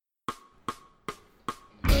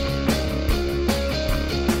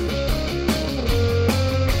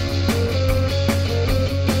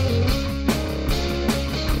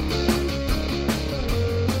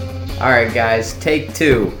Alright guys, take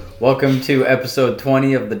two. Welcome to episode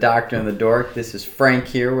 20 of The Doctor and the Dork. This is Frank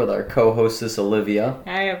here with our co-hostess Olivia.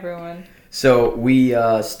 Hi everyone. So we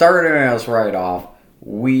started us right off.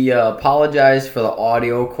 We apologize for the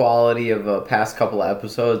audio quality of past couple of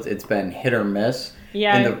episodes. It's been hit or miss.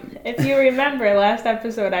 Yeah, if you remember last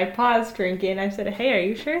episode, I paused drinking. I said, "Hey, are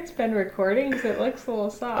you sure it's been recording? Because it looks a little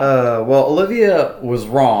soft." Well, Olivia was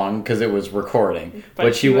wrong because it was recording,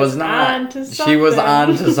 but she was not. She was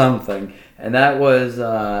on to something, and that was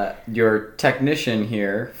your technician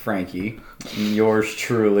here, Frankie, yours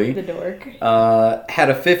truly, the dork, had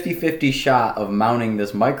a 50-50 shot of mounting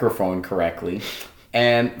this microphone correctly,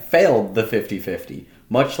 and failed the 50-50.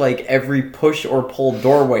 Much like every push or pull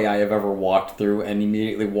doorway I have ever walked through and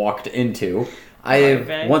immediately walked into, I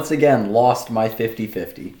have once again lost my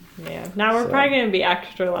 50-50. Yeah. Now we're probably going to be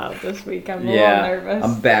extra loud this week. I'm a little nervous.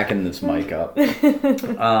 I'm backing this mic up.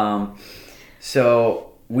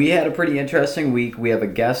 So we had a pretty interesting week. We have a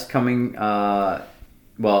guest coming, a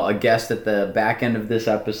guest at the back end of this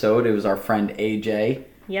episode. It was our friend AJ.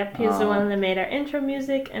 Yep, he's the one that made our intro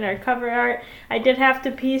music and our cover art. I did have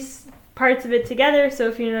to piece parts of it together, so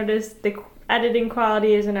if you notice the editing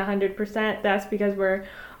quality isn't 100%, that's because we're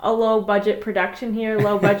a low budget production here.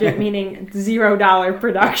 Low budget meaning $0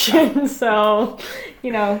 production, so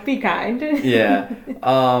be kind.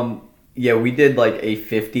 Yeah, we did like a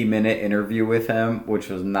 50-minute interview with him, which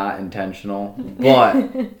was not intentional, but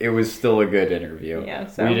it was still a good interview. Yeah,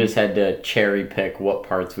 so we just had to cherry pick what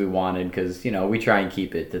parts we wanted because, we try and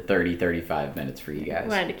keep it to 30-35 minutes for you guys. We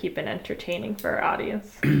wanted to keep it entertaining for our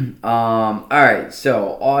audience. All right,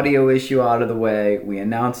 so audio issue out of the way. We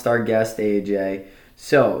announced our guest, AJ.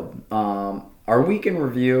 So, our week in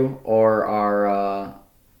review or our...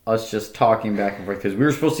 us just talking back and forth because we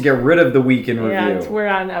were supposed to get rid of the week in review. Yeah, we're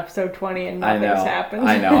on episode 20 and nothing's happened.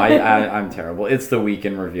 I know. I'm terrible. It's the week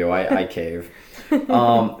in review. I cave.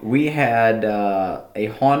 We had a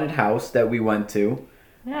haunted house that we went to.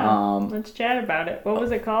 Yeah, let's chat about it. What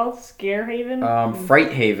was it called? Scare Haven?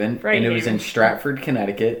 Fright Haven. And it was in Stratford,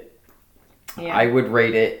 Connecticut. Yeah. I would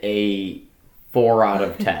rate it a 4 out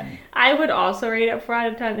of 10. I would also rate it 4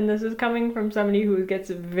 out of 10, and this is coming from somebody who gets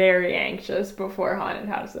very anxious before haunted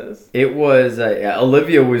houses. It was,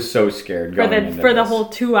 Olivia was so scared for the whole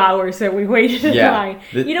 2 hours that we waited in line.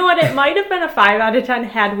 You know what? It might have been a 5 out of 10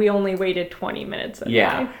 had we only waited 20 minutes in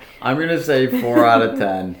line. I'm going to say 4 out of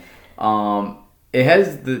 10. It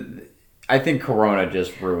has I think Corona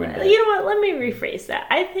just ruined it. You know what? Let me rephrase that.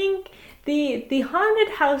 I think the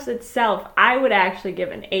haunted house itself, I would actually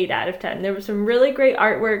give an 8 out of 10. There was some really great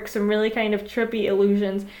artwork, some really kind of trippy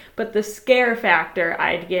illusions, but the scare factor,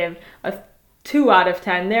 I'd give a 2 out of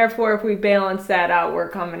 10. Therefore, if we balance that out, we're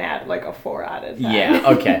coming at like a 4 out of 10. Yeah,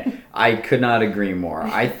 okay. I could not agree more.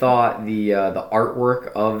 I thought the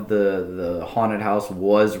artwork of the haunted house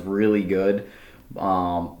was really good.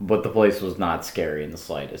 But the place was not scary in the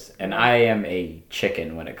slightest. And I am a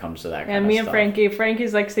chicken when it comes to that kind of stuff. And me and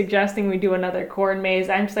Frankie's like suggesting we do another corn maze.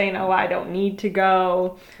 I'm saying, I don't need to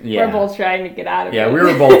go. Yeah. We're both trying to get out of it. Yeah, we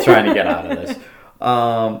were both trying to get out of this.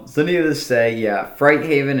 So needless to say, Fright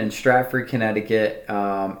Haven in Stratford, Connecticut.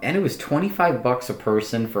 And it was $25 a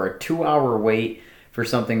person for a 2-hour wait for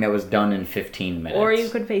something that was done in 15 minutes. Or you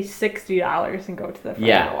could pay $60 and go to the front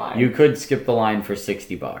of the line. You could skip the line for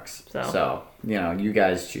 $60. So, you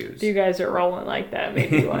guys choose. You guys are rolling like that.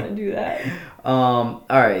 Maybe you want to do that. All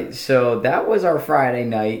right. So that was our Friday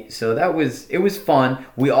night. So it was fun.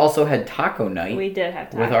 We also had taco night. We did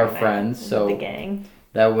have taco with our night friends. So with the gang.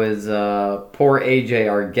 That was poor AJ,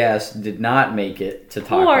 our guest, did not make it to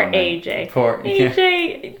taco night. Poor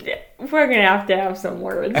AJ. We're going to have some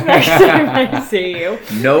words next time I see you.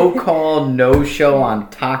 No call, no show on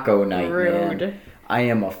taco night. Rude. Man. I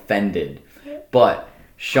am offended. But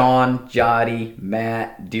Sean, Jody,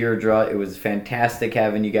 Matt, Deirdre, it was fantastic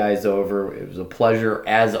having you guys over. It was a pleasure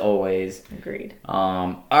as always. Agreed.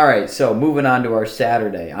 All right, so moving on to our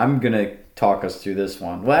Saturday. I'm going to talk us through this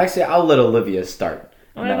one. Well, actually, I'll let Olivia start.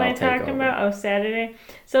 What am I talking about? Oh, Saturday.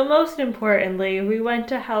 So most importantly, we went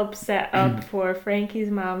to help set up for Frankie's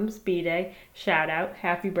mom's B-Day. Shout out.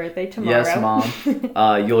 Happy birthday tomorrow. Yes,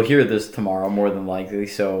 Mom. You'll hear this tomorrow more than likely.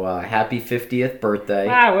 So happy 50th birthday.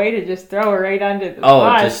 Wow, way to just throw her right under the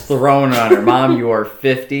bus. Just throwing it on her. Mom, you are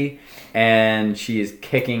 50. And she is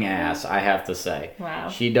kicking ass, I have to say. Wow.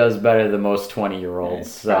 She does better than most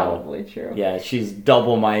 20-year-olds. That's probably true. Yeah, she's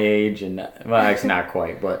double my age. And well, actually not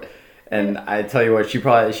quite, but... And I tell you what,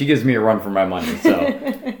 she gives me a run for my money.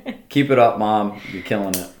 So keep it up, Mom. You're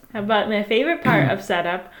killing it. But my favorite part of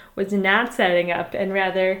setup was not setting up and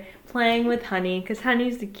rather playing with Honey, because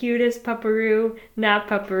Honey's the cutest pupperoo. Not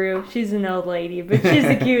pupperoo, she's an old lady, but she's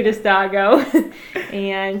the cutest doggo.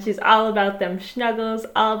 And she's all about them snuggles,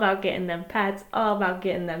 all about getting them pets, all about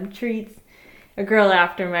getting them treats. A girl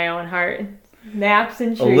after my own heart. Naps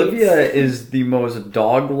and treats. Olivia is the most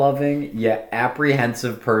dog-loving yet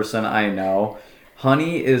apprehensive person I know.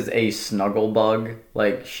 Honey is a snuggle bug.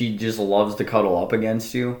 Like, she just loves to cuddle up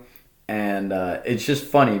against you. And it's just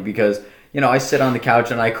funny because, I sit on the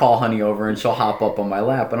couch and I call Honey over and she'll hop up on my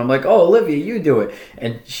lap. And I'm like, oh, Olivia, you do it.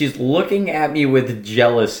 And she's looking at me with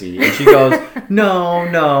jealousy. And she goes,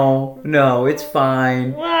 no, it's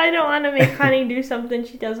fine. Well, I don't want to make Honey do something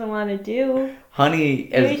she doesn't want to do. Honey,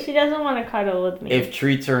 maybe she doesn't want to cuddle with me. If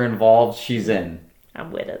treats are involved, she's in.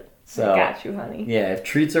 I'm with it. So, I got you, Honey. Yeah, if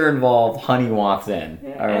treats are involved, Honey wants in.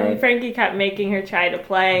 Yeah, all right? And Frankie kept making her try to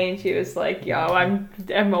play, and she was like, yo,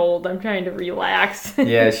 I'm old. I'm trying to relax.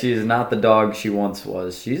 Yeah, she's not the dog she once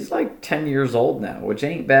was. She's like 10 years old now, which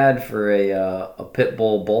ain't bad for a pit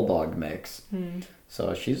bull bulldog mix.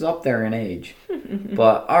 So she's up there in age.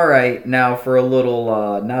 But all right, now for a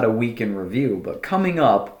little, not a week in review, but coming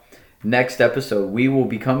up, next episode, we will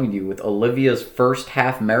be coming to you with Olivia's first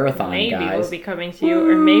half marathon, maybe guys. We'll be coming to you,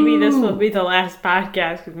 or maybe this will be the last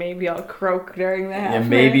podcast, because maybe I'll croak during the half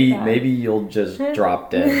marathon. Maybe you'll just drop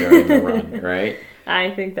dead during the run, right? I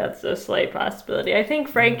think that's a slight possibility. I think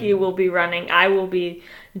Frankie will be running. I will be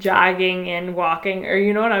jogging and walking. Or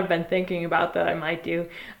you know what I've been thinking about that I might do?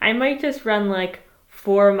 I might just run like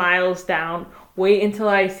 4 miles down, wait until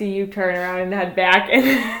I see you turn around and head back, and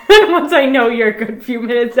then once I know you're a good few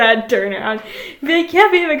minutes ahead, turn around. Be like, yeah,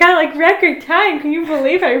 babe, I got like record time. Can you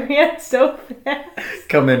believe I ran so fast?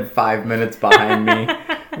 Come in 5 minutes behind me.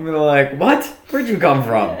 I'm gonna like, what? Where'd you come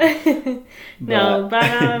from? But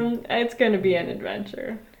it's gonna be an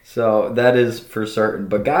adventure. So that is for certain.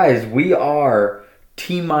 But guys, we are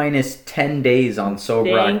T-minus 10 days on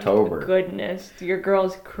Sober October. Thank goodness. Your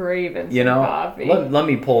girl's craving some coffee. Let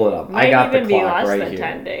me pull it up. Might I got the even be clock less right than here.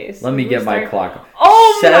 10 days. Let me get my clock.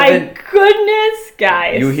 Oh my goodness,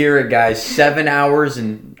 guys. You hear it, guys. 7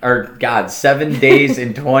 days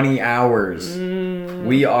and 20 hours.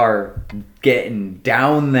 We are getting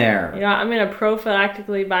down there. I'm going to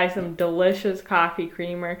prophylactically buy some delicious coffee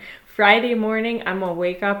creamer. Friday morning, I'm going to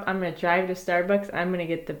wake up, I'm going to drive to Starbucks, I'm going to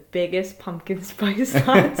get the biggest pumpkin spice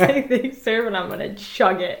latte they serve, and I'm going to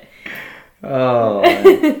chug it. Oh.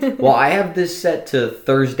 Well, I have this set to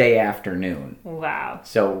Thursday afternoon. Wow.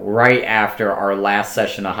 So right after our last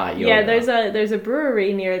session of hot yoga. Yeah, there's a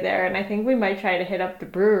brewery near there, and I think we might try to hit up the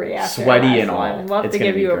brewery after Sweaty and all. all. We'll have to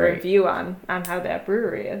give you great. a review on how that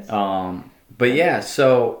brewery is. But yeah,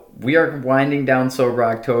 so we are winding down Sober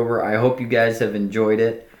October. I hope you guys have enjoyed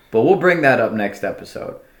it. But we'll bring that up next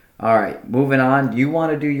episode. All right, moving on. Do you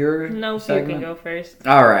want to do your segment? You can go first.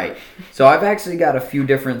 All right. So I've actually got a few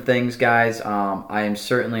different things, guys. I am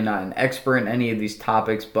certainly not an expert in any of these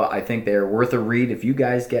topics, but I think they are worth a read if you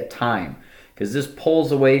guys get time. Because this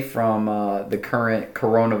pulls away from the current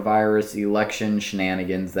coronavirus election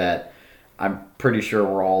shenanigans that I'm pretty sure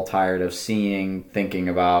we're all tired of seeing, thinking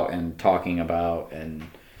about, and talking about. And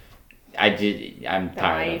I'm tired of them.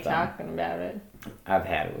 Why are you talking about it? I've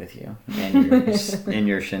had it with you and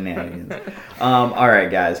your shenanigans. All right,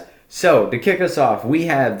 guys. So to kick us off, we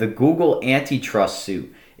have the Google antitrust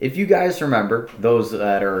suit. If you guys remember, those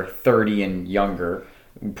that are 30 and younger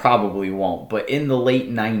probably won't, but in the late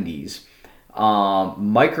 90s,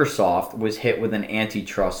 Microsoft was hit with an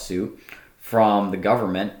antitrust suit from the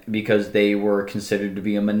government because they were considered to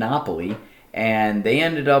be a monopoly, and they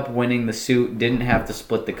ended up winning the suit, didn't have to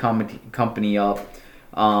split the company up.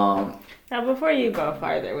 Now, before you go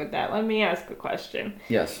farther with that, let me ask a question.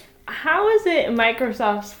 Yes. How is it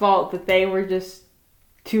Microsoft's fault that they were just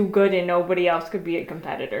too good and nobody else could be a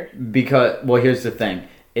competitor? Because, well, here's the thing,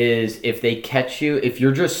 is if they catch you, if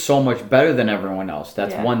you're just so much better than everyone else,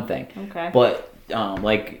 that's one thing. Okay. But,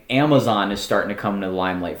 like, Amazon is starting to come into the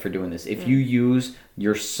limelight for doing this. If you use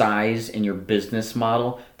your size and your business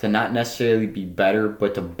model to not necessarily be better,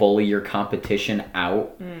 but to bully your competition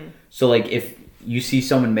out. So, like, if you see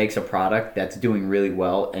someone makes a product that's doing really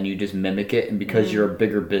well and you just mimic it, and because you're a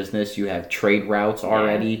bigger business, you have trade routes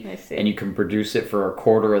already, and you can produce it for a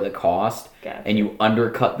quarter of the cost, and you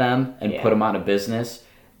undercut them and put them out of business,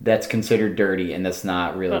 that's considered dirty, and that's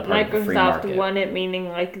not really part of the free market. Microsoft won it, meaning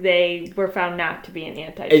like they were found not to be an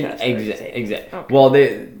antitrust. Exactly. Okay. Well,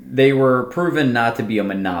 they were proven not to be a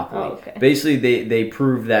monopoly. Oh, okay. Basically, they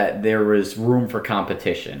proved that there was room for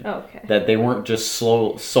competition. Okay. That they weren't just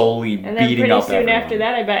solely beating up everyone. And then pretty soon after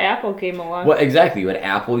that, I bet Apple came along. Well, exactly. You had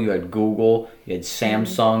Apple, you had Google, you had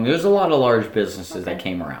Samsung. There's a lot of large businesses that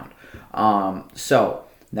came around. So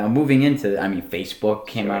Now moving into, Facebook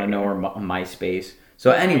came out of nowhere, MySpace.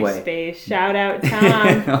 So anyway. MySpace, shout out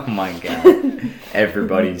Tom. Oh my God.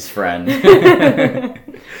 Everybody's friend.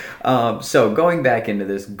 So going back into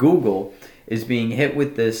this, Google is being hit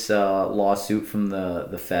with this lawsuit from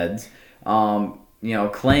the feds,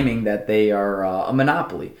 claiming that they are a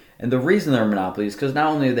monopoly. And the reason they're a monopoly is because not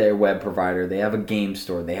only are they a web provider, they have a game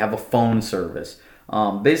store, they have a phone service.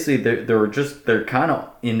 Basically, they're kind of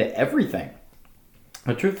into everything.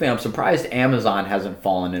 But truthfully, I'm surprised Amazon hasn't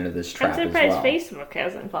fallen into this trap as well. I'm surprised Facebook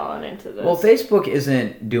hasn't fallen into this. Well, Facebook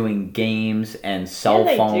isn't doing games and cell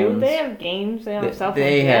phones. They do. They have games. They have cell phones.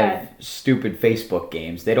 They have stupid Facebook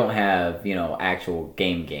games. They don't have, actual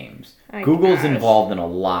games. Google's involved in a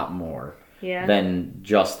lot more than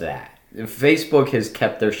just that. Facebook has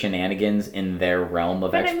kept their shenanigans in their realm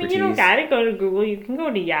of expertise. You don't gotta go to Google. You can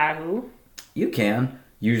go to Yahoo. You can.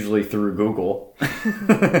 Usually through Google.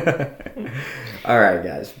 All right,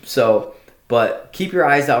 guys. But keep your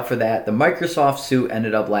eyes out for that. The Microsoft suit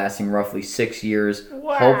ended up lasting roughly 6 years.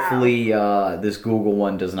 Wow. Hopefully, this Google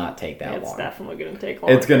one does not take that long. It's definitely going to take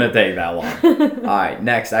long. It's going to take that long. All right,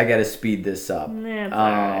 next, I got to speed this up. That's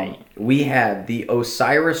all right. We have the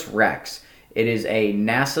OSIRIS-REx. It is a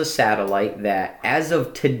NASA satellite that, as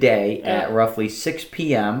of today, at roughly 6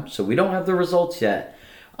 p.m., so we don't have the results yet,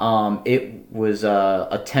 it was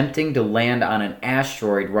attempting to land on an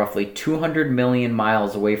asteroid roughly 200 million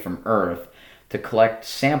miles away from Earth to collect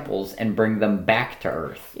samples and bring them back to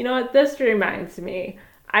Earth. You know what? This reminds me.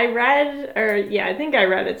 I think I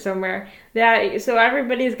read it somewhere, that so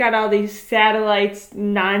everybody's got all these satellites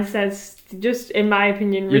nonsense, just in my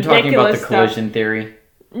opinion, You're ridiculous talking about the stuff. collision theory?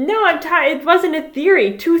 No, it wasn't a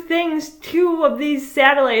theory. Two of these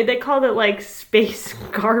satellites, they called it like space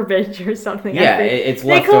garbage or something. Yeah, it's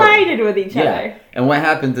they collided with each other. And what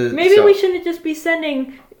happened to... Maybe we shouldn't just be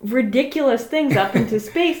sending ridiculous things up into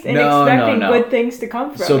space and expecting good things to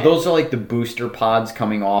come from it. So those are like the booster pods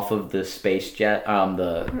coming off of the space jet.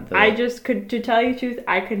 To tell you the truth,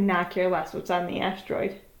 I could not care less what's on the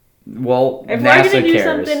asteroid. Well, if NASA we're going to do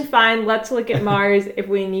cares. something, fine, let's look at Mars. If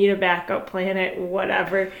we need a backup planet,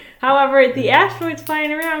 whatever. However, the asteroid's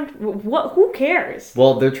flying around. Who cares?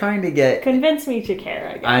 Well, they're trying to get... Convince me to care,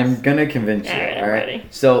 I guess. I'm going to convince you, all right? Ready.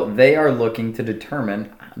 So they are looking to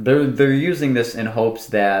determine... They're using this in hopes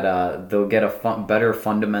that they'll get a better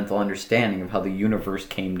fundamental understanding of how the universe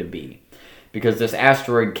came to be. Because this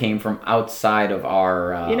asteroid came from outside of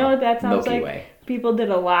our you know what that sounds Milky like? Way. People did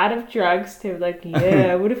a lot of drugs to like,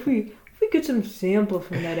 what if we get some sample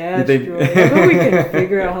from that asteroid? I bet we can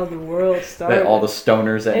figure out how the world started. That all the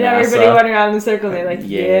stoners at and NASA. Everybody went around in the circle and they're like,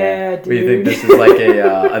 yeah dude. We think this is like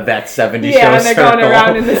a That 70s Show Yeah, and they're circle. going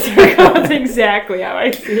around in the circle. That's exactly how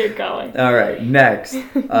I see it going. All right, next.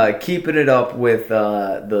 Keeping it up with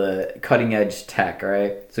the cutting edge tech, all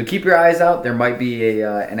right? So keep your eyes out. There might be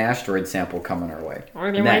an asteroid sample coming our way.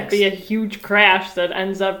 Or there might be a huge crash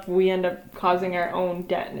that we end up causing our own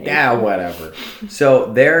detonation. Yeah, whatever.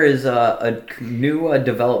 So there is a new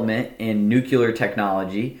development in nuclear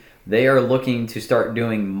technology. They are looking to start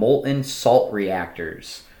doing molten salt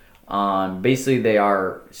reactors. Basically, they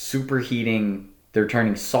are superheating. They're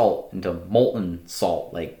turning salt into molten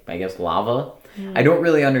salt, like, I guess, lava. I don't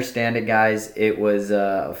really understand it, guys. It was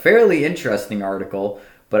a fairly interesting article,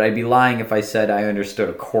 but I'd be lying if I said I understood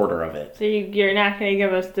a quarter of it. So you're not going to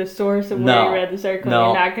give us the source of where you read this article? No.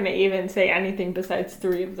 You're not going to even say anything besides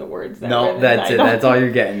 3 of the words that No, that's it. That's all you're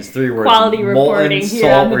getting is 3 words. Quality reporting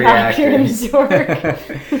here on the Doctor's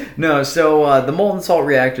Dork. No, so the molten salt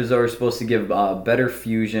reactors are supposed to give better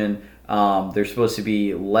fusion. They're supposed to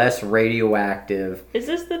be less radioactive. Is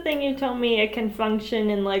this the thing you told me it can function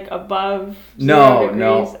in like above 0 degrees?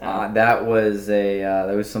 No. That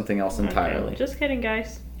was something else entirely. Okay. Just kidding,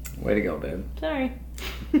 guys. Way to go, babe. Sorry.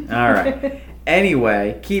 All right.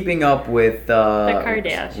 Anyway, keeping up with the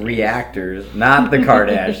Kardashians. Reactors, not the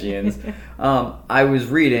Kardashians. I was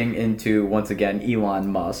reading into, once again,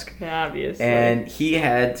 Elon Musk. Obviously. And he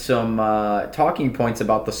had some talking points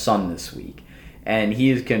about the sun this week. And he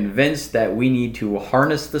is convinced that we need to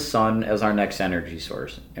harness the sun as our next energy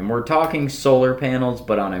source. And we're talking solar panels,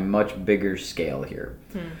 but on a much bigger scale here.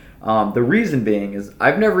 The reason being is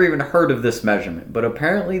I've never even heard of this measurement, but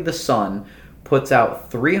apparently the sun puts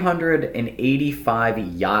out 385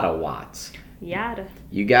 yotta watts. Yotta.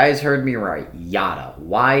 You guys heard me right. Yotta.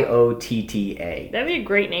 Y-O-T-T-A. That'd be a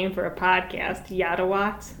great name for a podcast. Yotta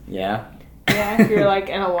watts. Yeah? Yeah, if you're like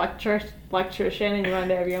an electrician and you wanted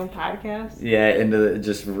to have your own podcast. Yeah,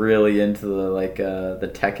 really into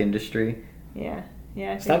the tech industry. Yeah.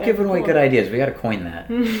 Yeah. Stop giving away good ideas. We got to coin that.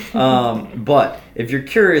 But if you're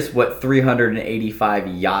curious what 385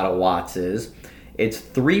 yotta watts is, It's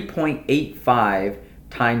 3.85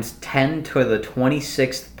 times 10 to the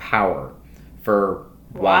 26th power for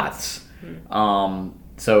watts.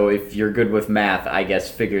 So if you're good with math, I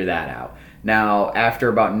guess figure that out. Now, after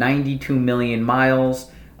about 92 million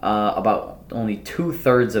miles, about only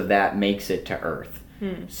 2/3 of that makes it to Earth.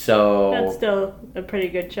 So that's still a pretty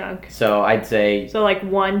good chunk. So I'd say... So like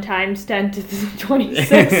 1 times 10 to the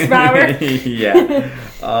 26th power? Yeah.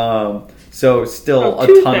 So still a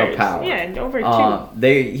ton of power. Yeah, over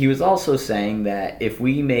 2. He was also saying that if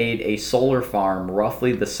we made a solar farm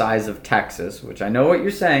roughly the size of Texas, which I know what you're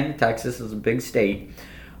saying, Texas is a big state,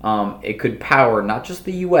 it could power not just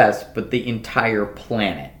the U.S., but the entire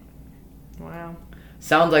planet. Wow.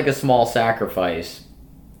 Sounds like a small sacrifice.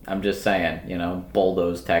 I'm just saying,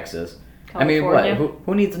 bulldoze Texas. California. I mean, what?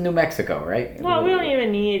 Who needs New Mexico, right? Well, we don't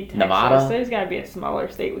even need Texas. Nevada? There's got to be a smaller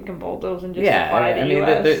state we can bulldoze and just supply the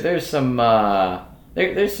U.S. There's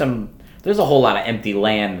some... There's a whole lot of empty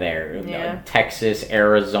land there. Texas,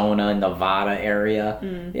 Arizona, Nevada area.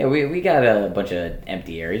 Yeah, we got a bunch of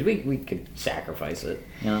empty areas. We could sacrifice it,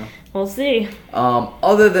 We'll see.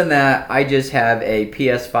 Other than that, I just have a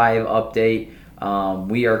PS5 update.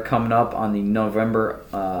 We are coming up on the November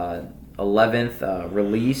 11th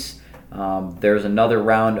release. There's another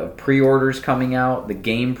round of pre-orders coming out. The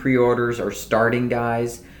game pre-orders are starting,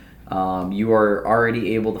 guys. You are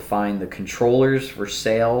already able to find the controllers for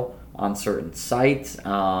sale on certain sites.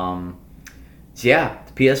 So yeah,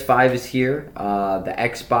 the PS5 is here. The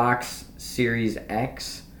Xbox Series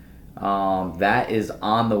X, that is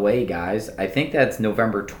on the way, guys. I think that's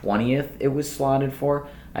November 20th it was slotted for.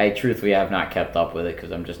 I truthfully have not kept up with it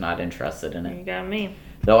because I'm just not interested in it. You got me.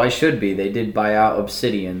 Though I should be. They did buy out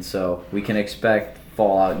Obsidian, so we can expect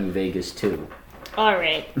Fallout New Vegas 2. All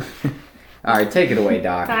right. All right, take it away,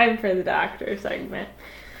 Doc. Time for the doctor segment.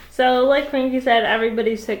 So, like Frankie said,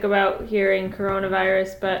 everybody's sick about hearing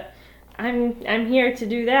coronavirus, but I'm here to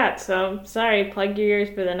do that. So, sorry, plug your ears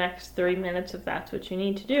for the next 3 minutes if that's what you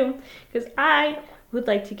need to do, because I would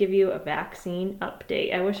like to give you a vaccine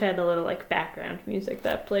update. I wish I had a little background music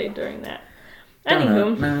that played during that.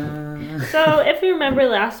 Anywho, so if you remember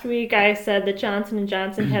last week, I said that Johnson &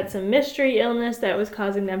 Johnson had some mystery illness that was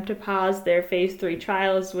causing them to pause their phase 3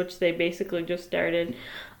 trials, which they basically just started.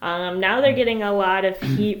 Now they're getting a lot of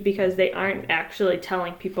heat because they aren't actually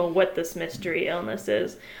telling people what this mystery illness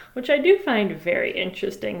is, which I do find very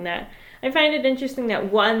interesting. I find it interesting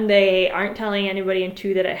that, 1, they aren't telling anybody, and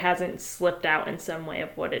 2, that it hasn't slipped out in some way of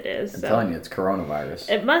what it is. I'm telling you, it's coronavirus.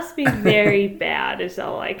 It must be very bad is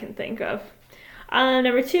all I can think of.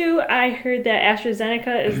 Number 2, I heard that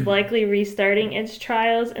AstraZeneca is likely restarting its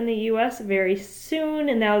trials in the U.S. very soon,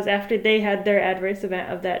 and that was after they had their adverse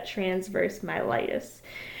event of that transverse myelitis.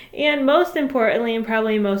 And most importantly, and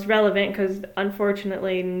probably most relevant, because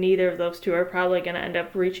unfortunately neither of those two are probably going to end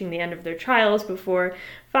up reaching the end of their trials before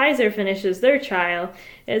Pfizer finishes their trial,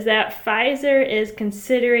 is that Pfizer is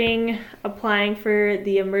considering applying for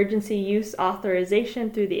the emergency use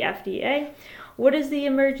authorization through the FDA. What is the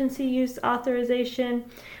emergency use authorization?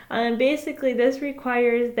 Basically, this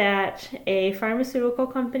requires that a pharmaceutical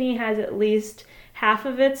company has at least half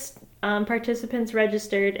of its participants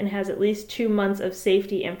registered and has at least 2 months of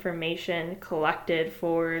safety information collected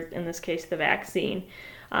for, in this case, the vaccine.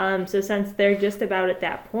 So since they're just about at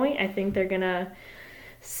that point, I think they're going to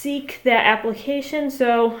seek that application.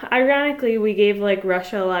 So ironically, we gave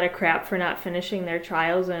Russia a lot of crap for not finishing their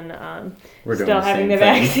trials and still having the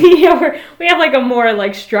vaccine. We have a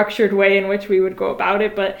more structured way in which we would go about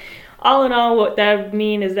it. But all in all, what that would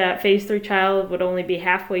mean is that phase 3 trial would only be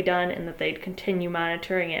halfway done and that they'd continue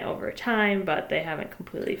monitoring it over time, but they haven't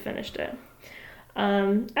completely finished it. I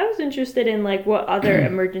was interested in what other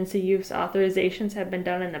emergency use authorizations have been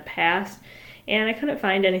done in the past. And I couldn't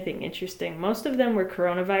find anything interesting. Most of them were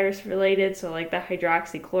coronavirus related, so the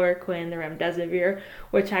hydroxychloroquine, the remdesivir,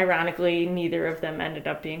 which ironically neither of them ended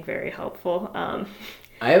up being very helpful.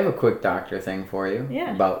 I have a quick doctor thing for you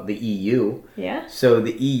about the EU. Yeah. So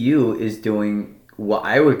the EU is doing what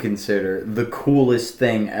I would consider the coolest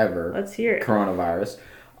thing ever. Let's hear it. Coronavirus.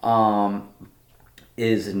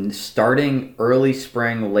 Is starting early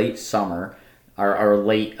spring, late summer, or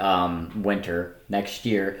late winter next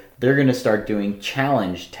year. They're going to start doing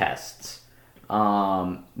challenge tests,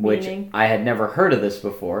 which I had never heard of this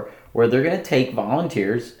before, where they're going to take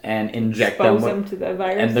volunteers and inject them to the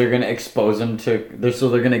virus. And they're going to expose them to... So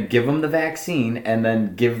they're going to give them the vaccine and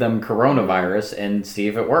then give them coronavirus and see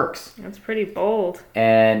if it works. That's pretty bold.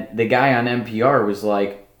 And the guy on NPR was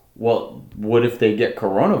like, well, what if they get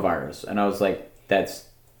coronavirus? And I was like, that's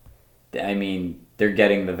they're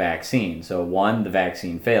getting the vaccine. So one, the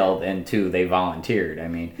vaccine failed, and two, they volunteered. I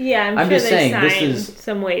mean, yeah, I'm sure just they saying signed this is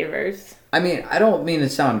some waivers. I mean, I don't mean to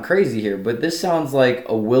sound crazy here, but this sounds like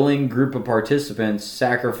a willing group of participants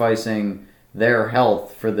sacrificing their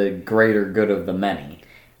health for the greater good of the many.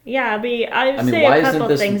 Yeah, I would say a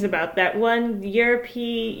couple things about that. One, Europe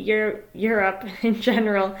in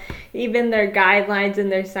general, even their guidelines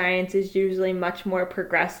and their science is usually much more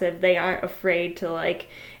progressive. They aren't afraid to, like,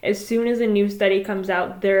 as soon as a new study comes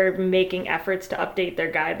out, they're making efforts to update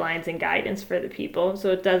their guidelines and guidance for the people. So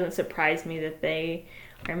it doesn't surprise me that they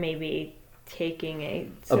are maybe taking a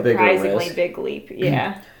surprisingly big leap.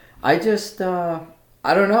 Yeah. I just, I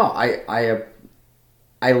don't know.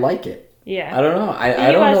 I like it. Yeah. I don't know.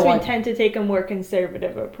 I don't know why. We tend to take a more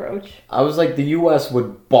conservative approach. I was like, the U.S.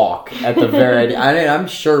 would balk at the very I mean, I'm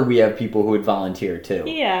sure we have people who would volunteer too.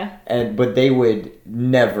 Yeah. But they would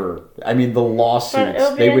never. I mean, the lawsuits. But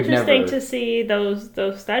it'll be they would never. interesting to see those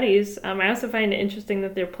studies. I also find it interesting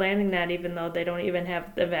that they're planning that, even though they don't even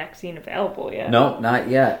have the vaccine available yet. No, not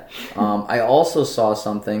yet. I also saw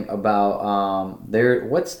something about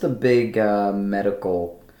what's the big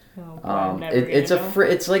medical.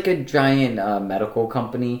 It's like a giant medical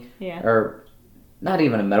company. Yeah. Or not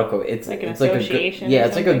even a medical. It's like an it's association. Like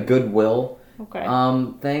it's like a goodwill. Okay.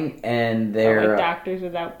 Thing, and they're like Doctors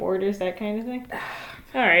Without Borders, that kind of thing.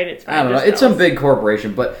 All right, it's fine. I don't know. It's some big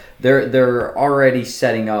corporation, but they're already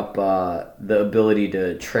setting up the ability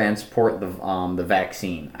to transport the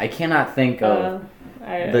vaccine. I cannot think of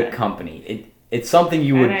the company. It's something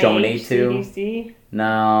you would donate to. CDC?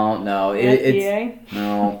 No, it's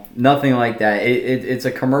no, nothing like that. It's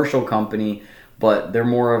a commercial company, but they're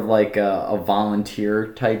more of like a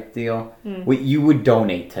volunteer type deal. You would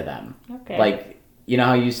donate to them. Okay. Like, you know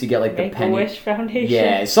how you used to get like the penny Make-A-Wish Foundation?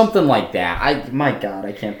 Yeah, something like that. My God,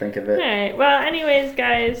 I can't think of it. All right. Well, anyways,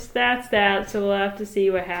 guys, that's that. So we'll have to see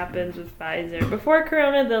what happens with Pfizer. Before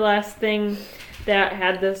Corona, the last thing that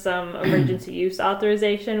had this emergency use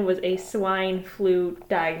authorization was a swine flu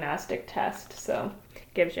diagnostic test. So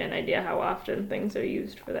gives you an idea how often things are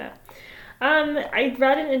used for that. I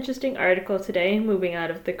read an interesting article today, moving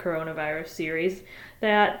out of the coronavirus series,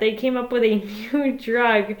 that they came up with a new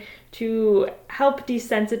drug to help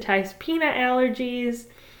desensitize peanut allergies.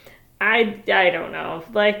 I don't know.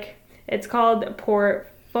 Like, it's called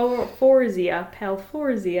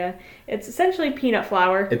Palforzia. It's essentially peanut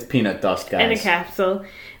flour. It's peanut dust, guys. In a capsule.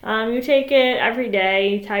 You take it every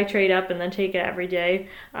day, titrate up, and then take it every day.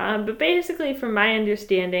 But basically, from my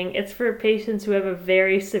understanding, it's for patients who have a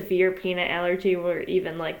very severe peanut allergy, where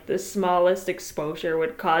even like the smallest exposure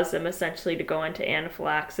would cause them essentially to go into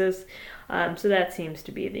anaphylaxis. So that seems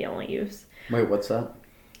to be the only use. Wait, what's that?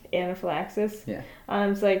 Anaphylaxis. Yeah.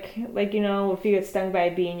 It's like if you get stung by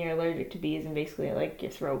a bee and you're allergic to bees, and basically like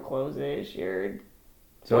your throat closes, your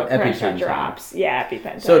blood pressure drops. Yeah,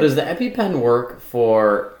 EpiPen. So does the EpiPen work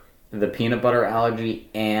for the peanut butter allergy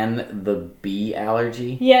and the bee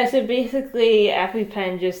allergy? Yeah, so basically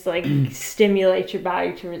EpiPen just like stimulates your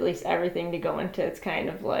body to release everything to go into its kind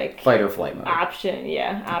of like fight or flight mode. Operation.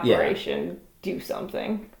 Yeah. Do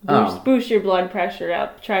something. Boost your blood pressure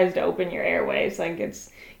up, tries to open your airways, like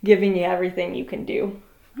it's giving you everything you can do.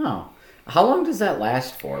 Oh. How long does that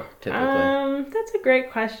last for, typically? That's a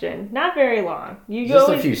great question. Not very long. Just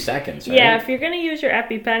a few seconds, right? Yeah, if you're going to use your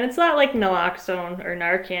EpiPen, it's not like naloxone or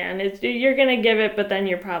Narcan. You're going to give it, but then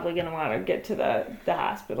you're probably going to want to get to the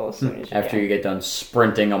hospital as soon as you After you get done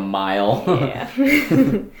sprinting a mile. Yeah.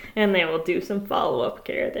 And they will do some follow-up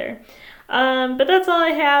care there. But that's all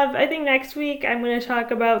I have. I think next week I'm going to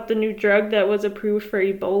talk about the new drug that was approved for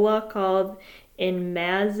Ebola called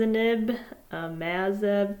imatinib,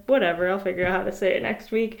 whatever. I'll figure out how to say it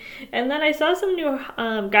next week. And then I saw some new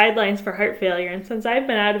guidelines for heart failure. And since I've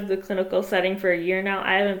been out of the clinical setting for a year now,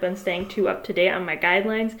 I haven't been staying too up to date on my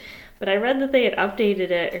guidelines. But I read that they had updated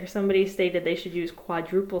it, or somebody stated they should use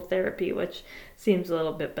quadruple therapy, which seems a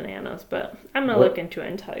little bit bananas. But I'm going to look into it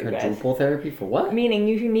and tell you guys. Quadruple therapy for what? Meaning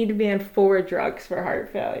you need to be on 4 drugs for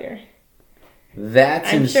heart failure.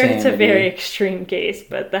 That's I'm insanity. sure it's a very extreme case,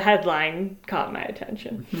 but the headline caught my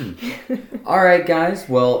attention. All right, guys.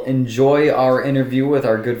 Well, enjoy our interview with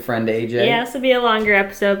our good friend AJ. Yeah, this will be a longer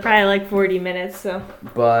episode, probably like 40 minutes. So.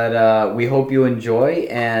 But we hope you enjoy,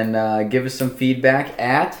 and give us some feedback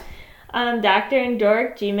at...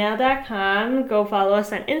 drandork@gmail.com. Go follow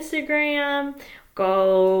us on Instagram.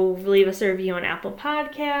 Go leave us a review on Apple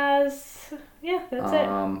Podcasts. Yeah, that's it.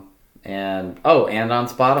 And on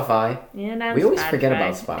Spotify. And on we always Spotify. Forget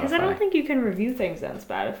about Spotify. Because I don't think you can review things on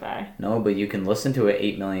Spotify. No, but you can listen to it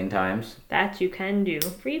 8 million times. That you can do.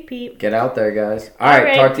 Repeat. Get out there, guys. All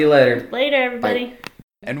right, talk to you later. Later, everybody. Bye.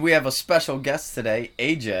 And we have a special guest today,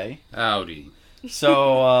 AJ. Howdy.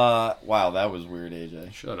 So, wow, that was weird,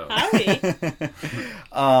 AJ. Shut up. Howdy.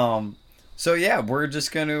 So yeah, we're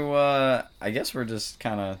just gonna, I guess we're just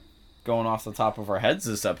kind of going off the top of our heads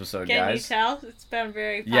this episode, guys. Can you tell? It's been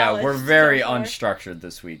very polished. Yeah, we're very so far. unstructured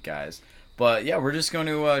this week, guys. But yeah, we're just going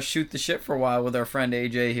to shoot the shit for a while with our friend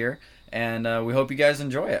AJ here, and we hope you guys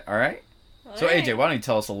enjoy it, alright? So AJ, why don't you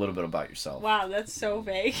tell us a little bit about yourself? Wow, that's so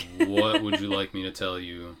vague. What would you like me to tell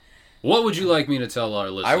you? What would you like me to tell our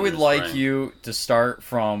listeners? I would like Frank? you to start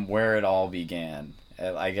from where it all began.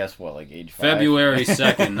 I guess, what, like age 5? February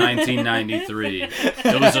 2nd, 1993.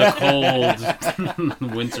 It was a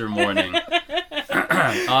cold winter morning.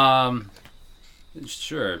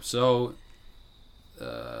 Sure. So,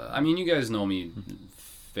 I mean, you guys know me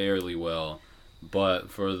fairly well,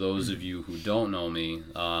 but for those of you who don't know me,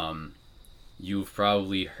 you've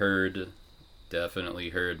probably definitely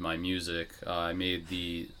heard my music. I made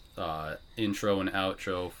the intro and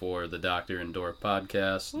outro for the Doctor and Dork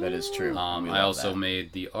podcast. That is true. I also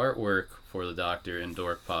made the artwork for the Doctor and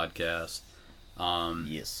Dork podcast.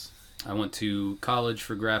 Yes. I went to college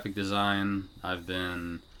for graphic design. I've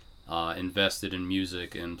been invested in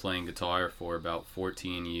music and playing guitar for about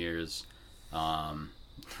 14 years. I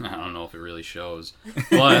don't know if it really shows,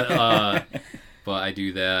 but I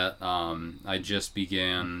do that. I just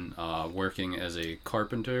began working as a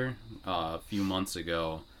carpenter a few months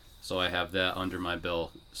ago, so I have that under my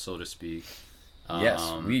belt, so to speak.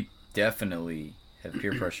 Yes, we definitely have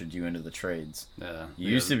peer pressured you into the trades. Yeah, You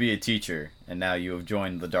used to be a teacher, and now you have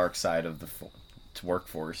joined the dark side of the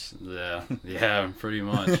workforce. Yeah, pretty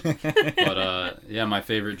much. But yeah, my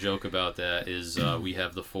favorite joke about that is we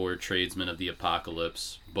have the 4 tradesmen of the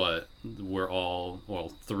apocalypse, but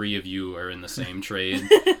three of you are in the same trade.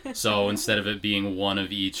 So instead of it being one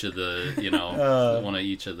of each of the,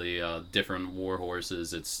 different war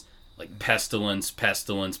horses, it's like pestilence,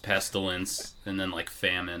 and then like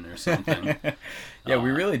famine or something. Yeah, we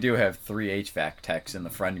really do have 3 HVAC techs in the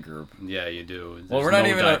friend group. Yeah, you do. There's Well, we're not no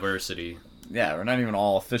even diversity. Yeah, we're not even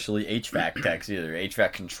all officially HVAC techs either.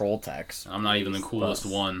 HVAC control techs. I'm not even the coolest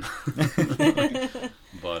one.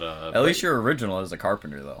 But at least you're original as a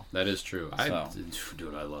carpenter, though. That is true.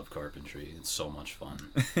 Dude, I love carpentry. It's so much fun.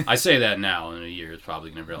 I say that now. In a year, it's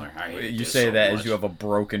probably gonna be like, I hate You this say so that much. as you have a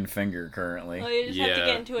broken finger currently. Well, you just have to Yeah.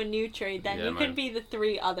 get into a new trade then. Yeah, You could be the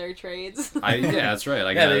 3 other trades. Yeah, that's right.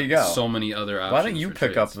 I Yeah, got there you go. so many other options. Why don't you for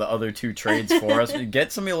pick up trades. the other 2 trades for us?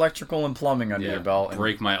 Get some electrical and plumbing under your belt.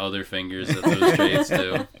 Break my other fingers at those trades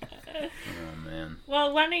too. Oh man.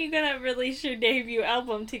 Well, when are you going to release your debut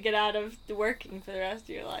album to get out of working for the rest of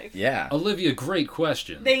your life? Yeah. Olivia, great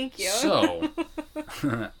question. Thank you. So,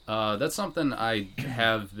 that's something I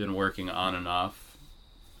have been working on and off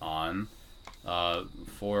on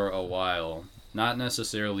for a while. Not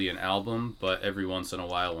necessarily an album, but every once in a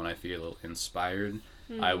while when I feel inspired,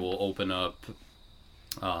 I will open up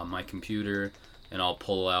my computer and I'll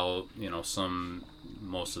pull out,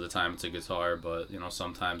 most of the time it's a guitar, but,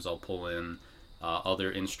 sometimes I'll pull in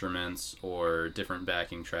other instruments or different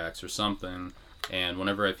backing tracks or something. And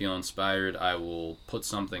whenever I feel inspired, I will put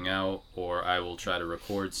something out, or I will try to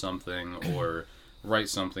record something or write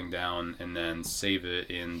something down and then save it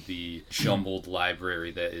in the jumbled library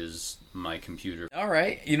that is my computer. All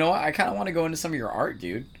right. You know what? I kind of want to go into some of your art,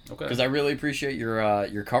 dude. Okay. Because I really appreciate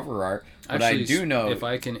your cover art. But Actually, I do know... if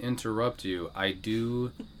I can interrupt you, I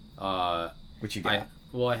do... what you got?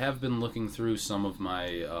 I have been looking through some of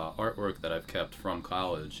my artwork that I've kept from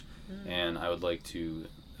college, and I would like to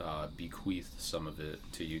bequeath some of it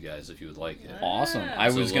to you guys if you would like it. Awesome. I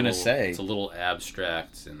was going to say... It's a little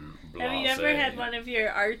abstract and blasé. Have you ever had one of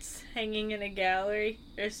your arts hanging in a gallery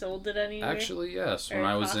or sold it anywhere? Actually, yes. Or When a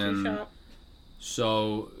I was coffee in... shop?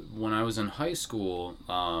 So, when I was in high school,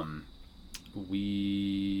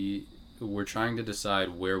 we were trying to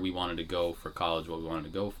decide where we wanted to go for college, what we wanted to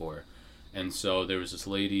go for. And so there was this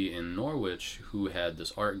lady in Norwich who had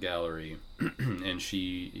this art gallery, and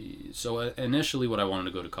so initially what I wanted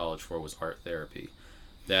to go to college for was art therapy.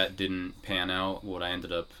 That didn't pan out. What I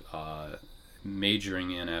ended up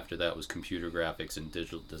majoring in after that was computer graphics and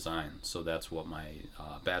digital design. So that's what my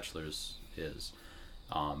bachelor's is.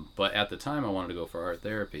 But at the time I wanted to go for art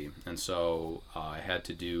therapy, and so I had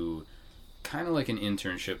to do kind of like an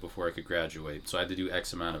internship before I could graduate, so I had to do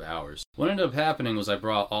X amount of hours. What ended up happening was I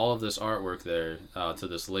brought all of this artwork there to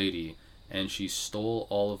this lady, and she stole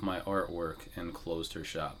all of my artwork and closed her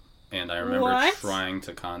shop. And I remember trying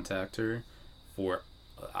to contact her for,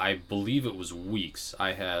 I believe it was weeks.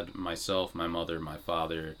 I had myself, my mother, my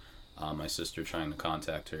father, my sister trying to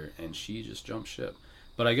contact her, and she just jumped ship.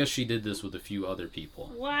 But I guess she did this with a few other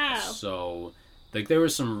people. Wow. So Like there were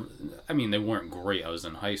some, I mean, they weren't great. I was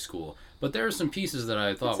in high school, but there were some pieces that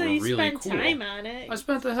I thought were really cool. So you spent time on it. I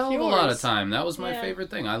spent a hell of a lot of time. That was my favorite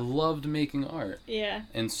thing. I loved making art. Yeah.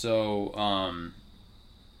 And so,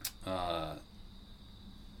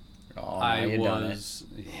 I done it.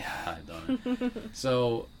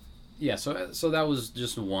 So, yeah, so that was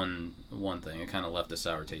just one thing. It kind of left a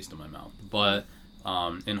sour taste in my mouth. But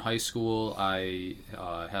in high school, I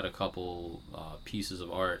had a couple pieces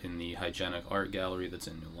of art in the Hygienic Art Gallery that's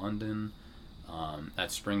in New London.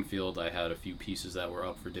 At Springfield, I had a few pieces that were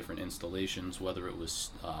up for different installations, whether it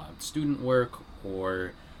was student work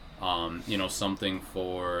or something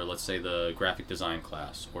for, let's say, the graphic design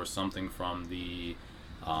class, or something from the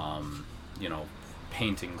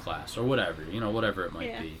painting class, or whatever it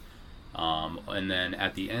might be. And then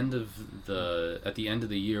at the end of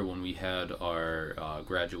the year, when we had our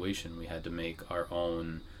graduation, we had to make our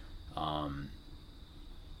own oh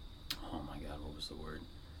my god, what was the word?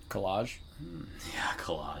 Collage? Yeah,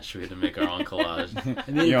 collage. We had to make our own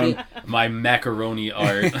collage. My macaroni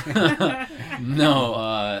art.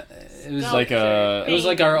 No, it was like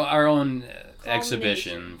our own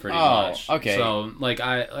exhibition, pretty much. Okay. So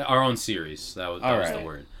our own series. That was the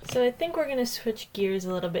word. So I think we're going to switch gears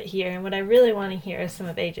a little bit here, and what I really want to hear is some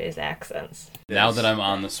of AJ's accents. Now that I'm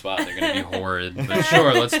on the spot, they're going to be horrid. But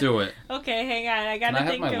sure, let's do it. Okay, hang on. I got to think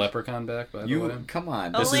Can I have my leprechaun back, by the way? Come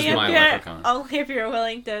on. This is my leprechaun. Only if you're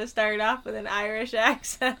willing to start off with an Irish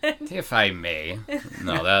accent. If I may.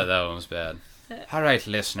 No, that one was bad. All right,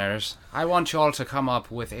 listeners. I want you all to come up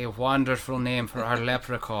with a wonderful name for our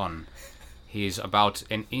leprechaun. He's about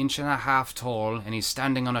 1.5 inches tall, and he's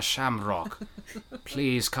standing on a shamrock.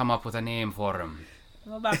 Please come up with a name for him.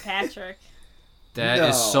 What about Patrick? That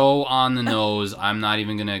is so on the nose, I'm not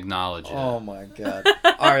even going to acknowledge it. Oh my god.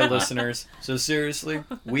 Alright, listeners. So seriously,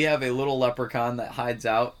 we have a little leprechaun that hides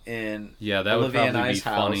out in Yeah, that Olivia would probably be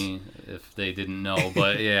house. funny if they didn't know,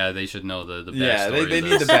 but yeah, they should know the backstory. Yeah, they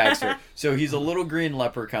need the backstory. So he's a little green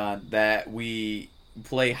leprechaun that we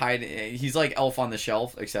play hide. He's like Elf on the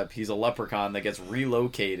Shelf, except he's a leprechaun that gets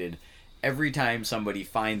relocated every time somebody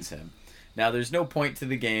finds him. Now, there's no point to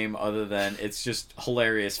the game other than it's just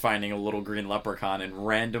hilarious finding a little green leprechaun in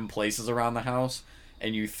random places around the house,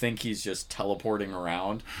 and you think he's just teleporting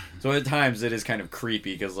around. So at times it is kind of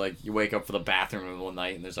creepy, because you wake up for the bathroom in the middle of the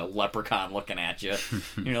night and there's a leprechaun looking at you.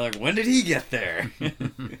 And you're like, when did he get there?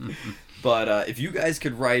 But if you guys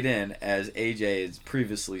could write in, as AJ has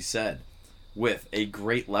previously said, with a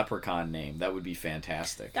great leprechaun name, that would be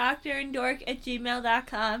fantastic.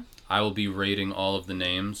 DrAndDork@gmail.com. I will be rating all of the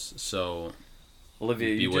names, so Olivia,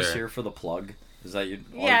 beware. you just here for the plug? Is that your...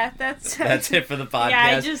 Yeah, that's it for the podcast?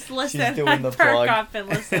 Yeah, I just listen. She's doing I the perk plug. up and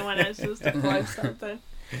listen when I'm supposed to plug something.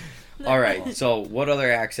 Alright, so what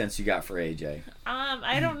other accents you got for AJ?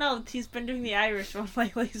 I don't know. He's been doing the Irish one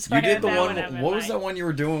lately, so You I did have the that one... on my What was mind. that one you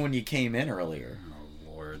were doing when you came in earlier? Oh,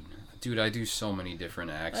 Lord. Dude, I do so many different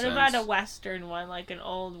accents. What about a Western one, like an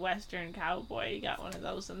old Western cowboy? You got one of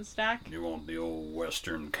those in stock? You want the old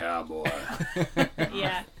Western cowboy?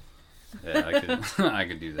 Yeah. Yeah, I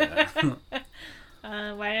could do that.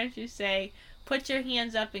 Why don't you say, put your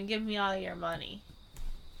hands up and give me all your money?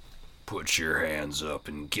 Put your hands up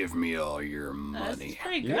and give me all your That's money.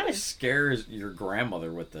 pretty You're going good. to scare your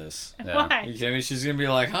grandmother with this. Yeah. Why? You kidding me? She's going to be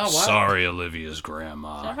like, huh, what? Sorry, Olivia's So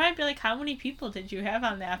grandma. I might be like, how many people did you have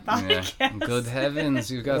on that podcast? Yeah. Good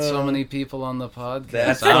heavens, you've got so many people on the podcast.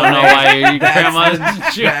 That's I don't know why your grandma...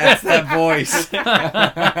 That's that voice.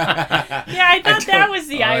 Yeah, I thought that was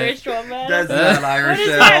the Irish one, man. That's not Irish What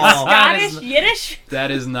is at that, all. Scottish? Yiddish?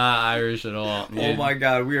 That is not Irish at all. Oh my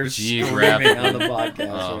god, we are Geographic. screaming on the podcast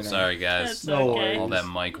Oh, right now. sorry guys. That's No okay. All that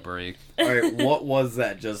mic break. Alright, what was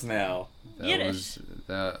that just now? That Yiddish.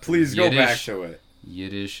 Please go back to it.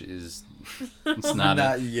 Yiddish is... It's not,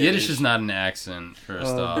 Not Yiddish. Yiddish. Is not an accent, first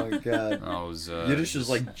off. Oh my god. I was, Yiddish is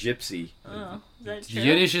like gypsy. Oh, is that true?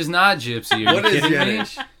 Yiddish is not gypsy. Are What you is kidding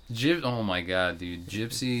Yiddish? me? Oh my god, dude.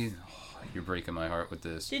 Gypsy... You're breaking my heart with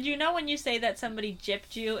this. Did you know when you say that somebody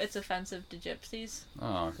gypped you, it's offensive to gypsies?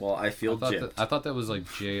 Oh. Well, I feel gypped. I thought that was like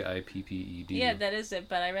Jipped. Yeah, that is it,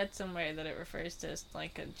 but I read somewhere that it refers to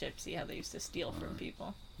like a gypsy, how they used to steal from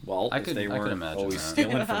people. Well, I if could- they I could weren't imagine always that.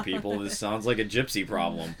 stealing from people, this sounds like a gypsy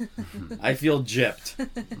problem. I feel gypped.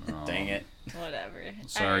 Oh. Dang it. Whatever.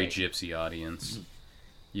 Sorry, Alright. gypsy audience.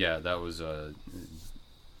 Yeah, that was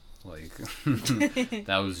like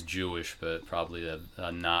that was Jewish, but probably a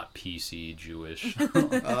not PC Jewish. It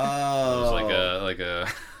Oh. was like a.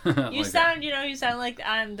 You sound like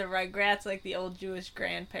on the Rugrats, like the old Jewish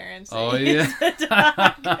grandparents. Oh that yeah. used to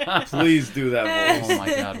talk. Please do that voice. Oh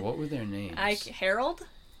my god, what were their names? Harold,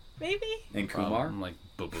 maybe? And Kumar? Like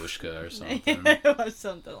babushka or something. It was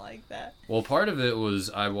something like that. Well, part of it was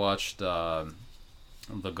I watched the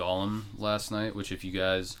Golem last night, which if you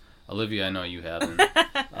guys... Olivia, I know you haven't.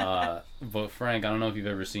 But Frank, I don't know if you've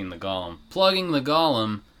ever seen the Golem. Plugging the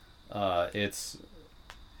Golem, it's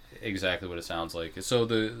exactly what it sounds like. So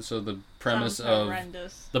the premise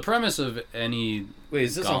of any... Wait,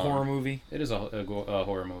 is this Golem, a horror movie? It is a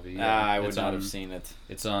horror movie. Yeah. I would not have seen it.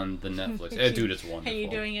 It's on the Netflix. Dude, it's wonderful. Are you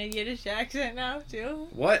doing a Yiddish accent now, too?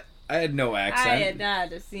 What? I had no accent. I had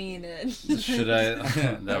not seen it. Should I...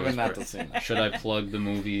 that was not the same. Should I plug the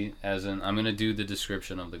movie as in... I'm going to do the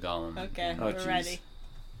description of the Golem. Okay, Oh, we're jeez.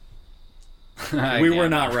 ready. We were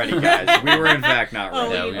not ready, guys. We were, in fact, not Oh,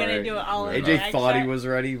 ready. were you going to do it all in AJ accent? thought he was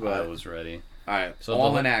ready, I but... was ready. Alright, So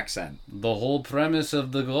all the- in accent. The whole premise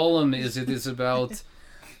of the Golem is it is about...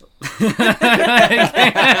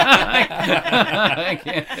 I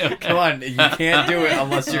can't. Come on, you can't do it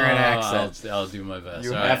unless you're in accent. I'll do my best.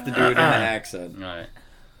 You All have to do it in an accent. Alright.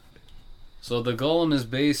 So the Golem is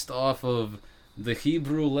based off of the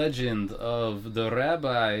Hebrew legend of the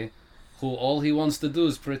rabbi who all he wants to do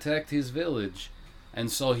is protect his village.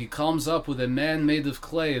 And so he comes up with a man made of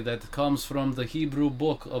clay that comes from the Hebrew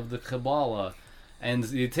book of the Kabbalah. And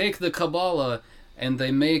you take the Kabbalah and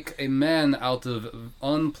they make a man out of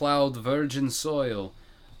unplowed virgin soil.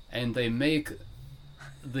 And they make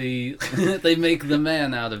the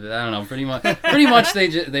man out of it. I don't know. Pretty much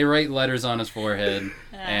they write letters on his forehead,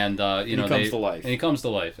 and He comes to life. And he comes to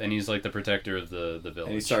life, and he's like the protector of the village.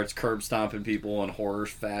 And he starts curb stomping people in horror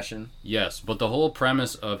fashion. Yes, but the whole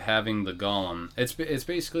premise of having the Golem, it's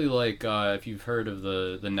basically like if you've heard of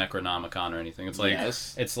the Necronomicon or anything. It's like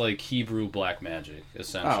Yes. it's like Hebrew black magic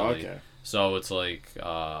essentially. Oh, okay. So it's like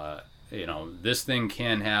this thing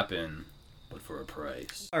can happen, but for a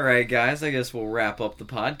price. Alright, guys, I guess we'll wrap up the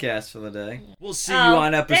podcast for the day. We'll see you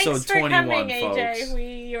on episode thanks for 21, coming, folks.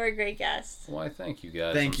 AJ. You were a great guest. Why, thank you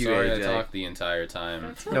guys. Thank I'm you, sorry AJ. I talked the entire time.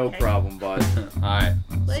 That's No okay. problem, bud. Alright.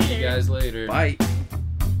 See you Later. guys later. Bye.